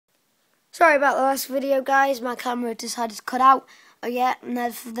Sorry about the last video, guys. My camera decided to cut out. Oh yeah, and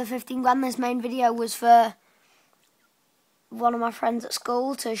the 15 grand. This main video was for one of my friends at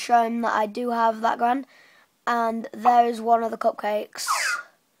school to show him that I do have that grand. And there's one of the cupcakes.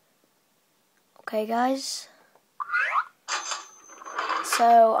 Okay, guys.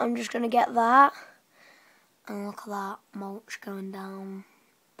 So I'm just gonna get that. And look at that mulch going down.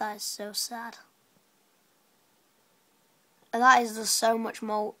 That is so sad. And that is just so much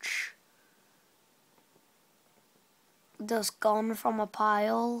mulch just gone from a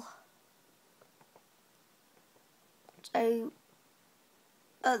pile. So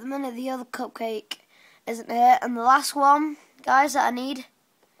at the minute the other cupcake isn't here, and the last one, guys, that I need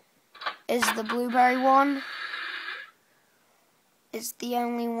is the blueberry one. It's the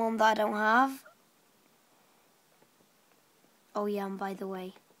only one that I don't have. Oh yeah, and by the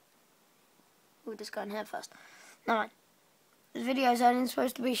way, we'll just go in here first. Never mind. This video is only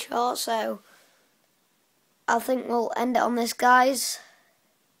supposed to be short, so I think we'll end it on this, guys.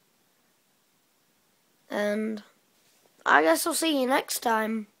 And I guess I'll see you next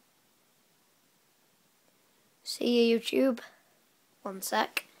time. See you, YouTube. One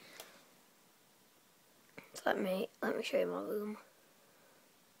sec. Let me show you my room.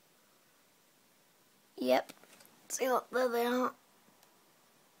 Yep. See, look, there they are.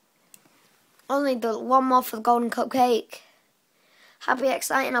 Only the one more for the golden cupcake. Happy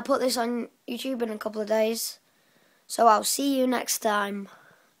exciting. I'll put this on YouTube in a couple of days. So I'll see you next time.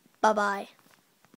 Bye bye.